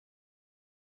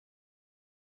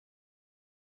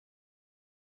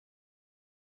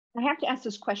I have to ask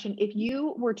this question. If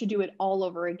you were to do it all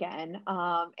over again,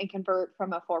 and convert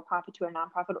from a for-profit to a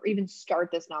nonprofit, or even start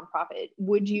this nonprofit,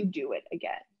 would you do it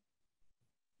again?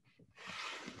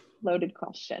 Loaded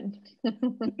question.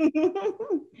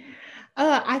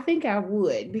 I think I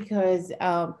would, because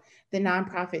the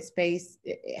nonprofit space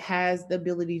has the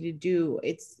ability to do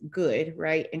it's good,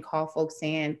 right? And call folks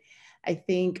in. I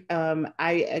think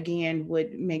I, again,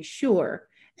 would make sure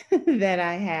that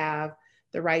I have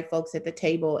the right folks at the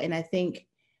table. And I think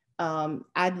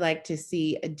I'd like to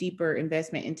see a deeper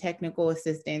investment in technical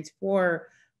assistance for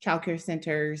childcare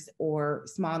centers or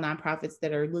small nonprofits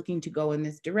that are looking to go in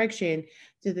this direction,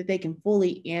 so that they can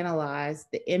fully analyze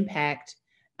the impact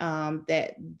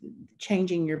that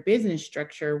changing your business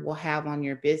structure will have on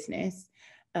your business.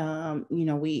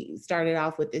 We started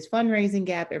off with this fundraising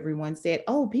gap. Everyone said,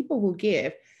 oh, people will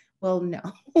give. Well,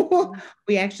 no,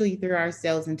 we actually threw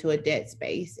ourselves into a debt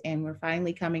space, and we're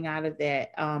finally coming out of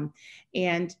that.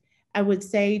 And I would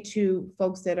say to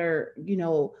folks that are,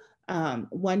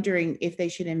 wondering if they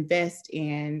should invest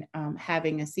in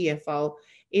having a CFO,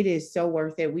 it is so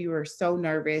worth it. We were so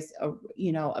nervous,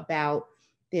 about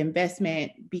the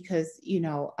investment, because,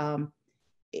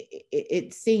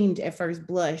 it seemed at first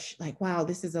blush like, wow,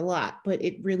 this is a lot, but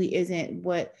it really isn't.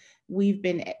 What we've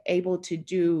been able to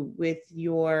do with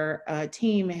your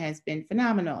team has been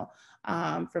phenomenal.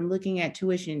 From looking at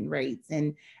tuition rates,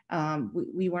 and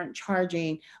we weren't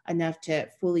charging enough to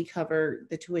fully cover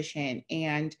the tuition,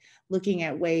 and looking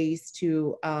at ways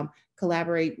to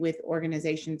collaborate with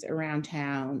organizations around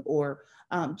town, or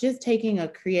just taking a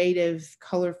creative,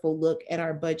 colorful look at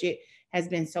our budget has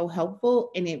been so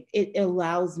helpful. And it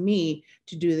allows me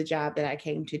to do the job that I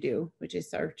came to do, which is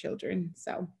serve children.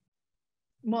 So,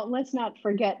 well, let's not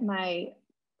forget my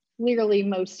clearly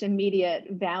most immediate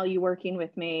value working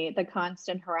with me, the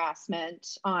constant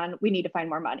harassment on, we need to find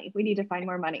more money. We need to find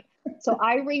more money. So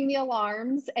I ring the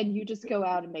alarms and you just go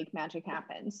out and make magic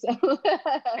happen. So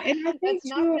and I think that's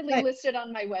not too, really listed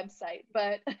on my website,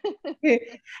 but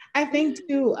I think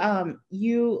too,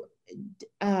 you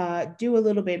do a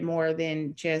little bit more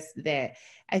than just that.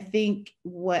 I think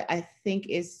what I think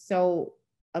is so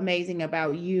amazing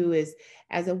about you is,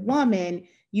 as a woman,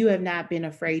 you have not been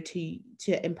afraid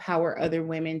to empower other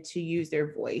women to use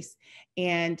their voice.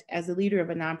 And as a leader of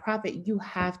a nonprofit, you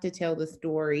have to tell the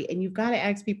story, and you've got to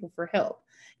ask people for help.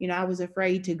 I was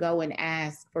afraid to go and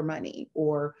ask for money,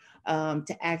 or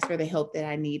to ask for the help that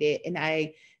I needed. And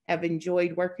I have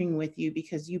enjoyed working with you,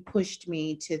 because you pushed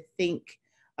me to think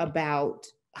about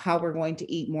how we're going to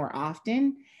eat more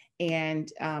often. And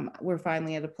we're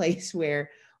finally at a place where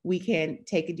we can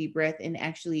take a deep breath and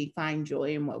actually find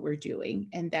joy in what we're doing.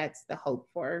 And that's the hope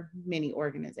for many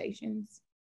organizations.